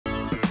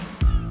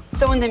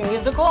So in the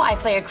musical, I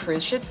play a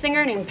cruise ship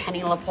singer named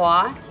Penny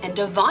LaPois, and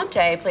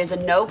Devante plays a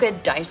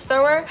no-good dice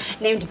thrower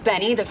named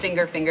Benny the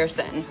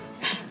Fingerson.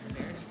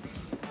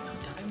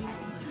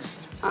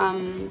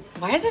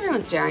 Why is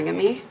everyone staring at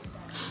me?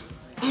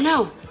 Oh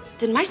no,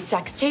 did my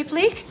sex tape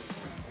leak?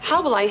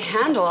 How will I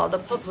handle all the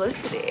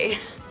publicity?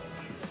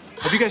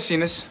 Have you guys seen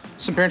this?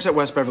 Some parents at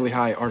West Beverly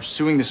High are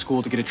suing the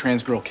school to get a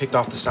trans girl kicked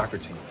off the soccer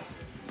team.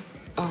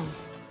 Oh.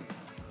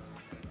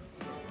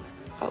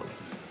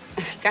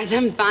 Guys,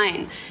 I'm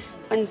fine.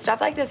 When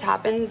stuff like this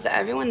happens,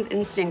 everyone's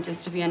instinct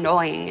is to be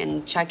annoying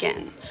and check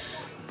in.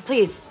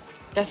 Please,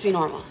 just be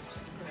normal.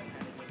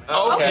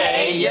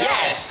 Okay,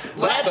 yes,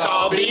 let's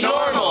all be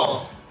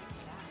normal.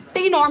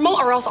 Be normal,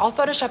 or else I'll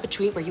Photoshop a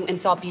tweet where you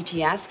insult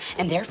BTS,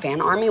 and their fan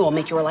army will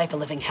make your life a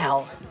living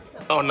hell.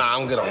 Oh, nah,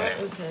 I'm good on that.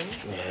 Okay.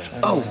 Yeah.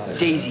 Oh,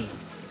 Daisy.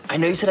 I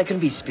know you said I couldn't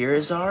be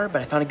Spirit Czar,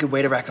 but I found a good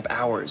way to rack up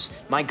hours.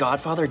 My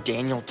godfather,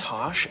 Daniel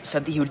Tosh,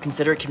 said that he would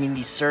consider it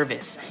community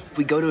service if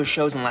we go to his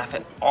shows and laugh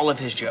at all of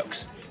his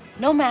jokes.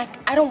 No, Mac,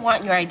 I don't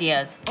want your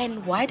ideas.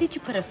 And why did you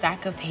put a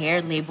sack of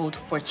hair labeled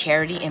for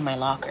charity in my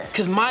locker?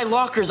 Because my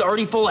locker's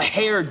already full of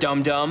hair,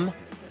 dum-dum.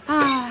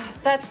 Ah,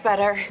 that's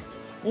better.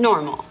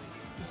 Normal.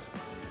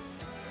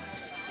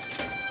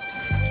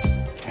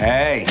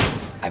 Hey,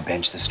 I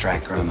benched the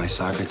striker on my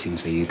soccer team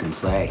so you can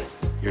play.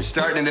 You're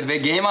starting in the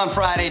big game on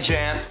Friday,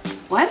 champ.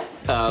 What?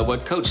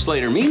 What Coach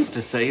Slater means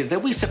to say is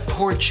that we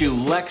support you,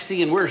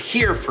 Lexi, and we're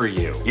here for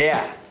you.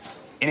 Yeah,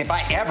 and if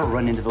I ever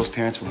run into those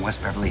parents from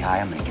West Beverly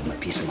High, I'm gonna give them a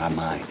piece of my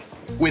mind.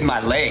 With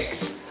my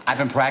legs. I've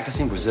been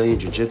practicing Brazilian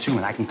Jiu-Jitsu,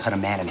 and I can cut a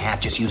man in half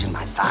just using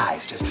my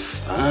thighs,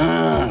 just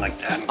like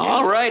that.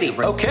 All righty,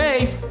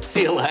 okay.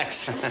 See you,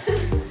 Lex.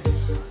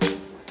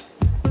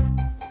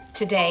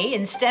 Today,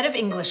 instead of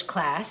English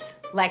class,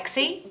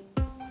 Lexi,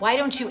 why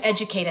don't you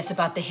educate us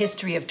about the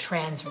history of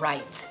trans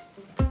rights?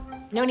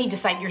 No need to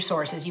cite your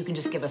sources. You can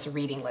just give us a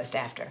reading list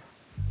after.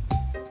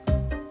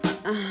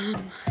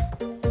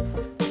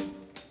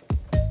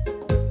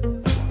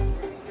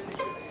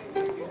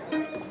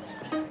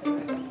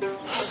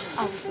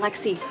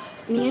 Lexi,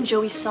 me and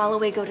Joey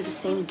Soloway go to the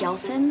same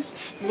Gelsons.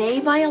 They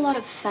buy a lot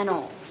of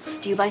fennel.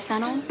 Do you buy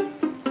fennel?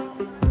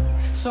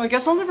 So I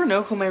guess I'll never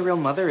know who my real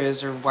mother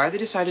is or why they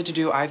decided to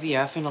do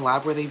IVF in a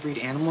lab where they breed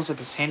animals at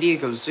the San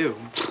Diego Zoo.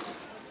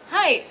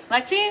 Hi,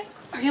 Lexi?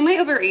 Are you my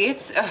Uber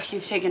Eats? Ugh,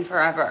 you've taken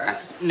forever.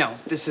 No,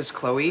 this is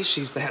Chloe.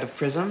 She's the head of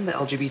PRISM, the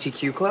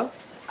LGBTQ club.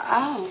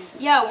 Oh.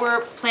 Yeah,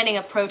 we're planning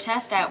a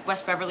protest at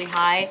West Beverly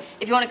High.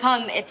 If you want to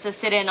come, it's a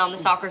sit-in on the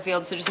soccer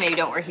field, so just maybe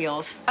don't wear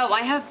heels. Oh,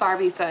 I have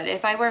Barbie foot.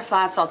 If I wear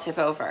flats, I'll tip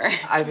over.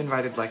 I've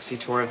invited Lexi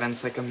to our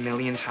events like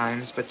 1,000,000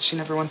 times, but she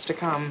never wants to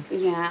come.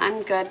 Yeah,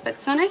 I'm good, but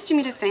so nice to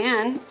meet a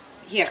fan.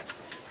 Here,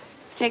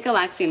 take a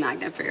Lexi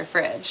magnet for your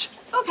fridge.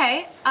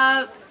 Okay,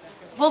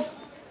 well,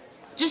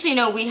 just so you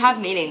know, we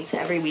have meetings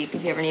every week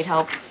if you ever need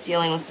help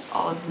dealing with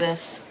all of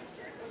this.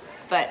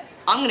 But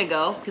I'm gonna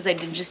go, because I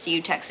did just see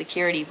you text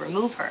security,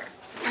 remove her.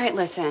 All right,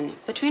 listen,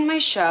 between my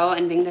show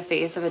and being the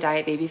face of a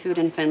diet baby food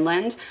in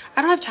Finland,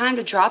 I don't have time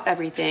to drop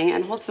everything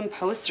and hold some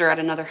poster at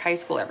another high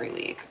school every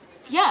week.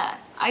 Yeah,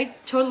 I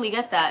totally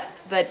get that,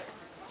 but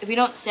if we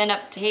don't stand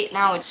up to hate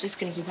now, it's just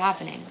gonna keep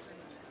happening.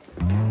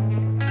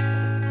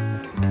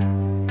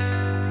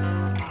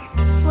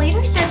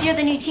 Slater says you're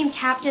the new team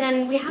captain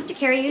and we have to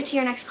carry you to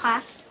your next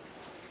class.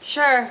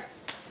 Sure.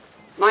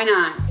 Why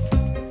not?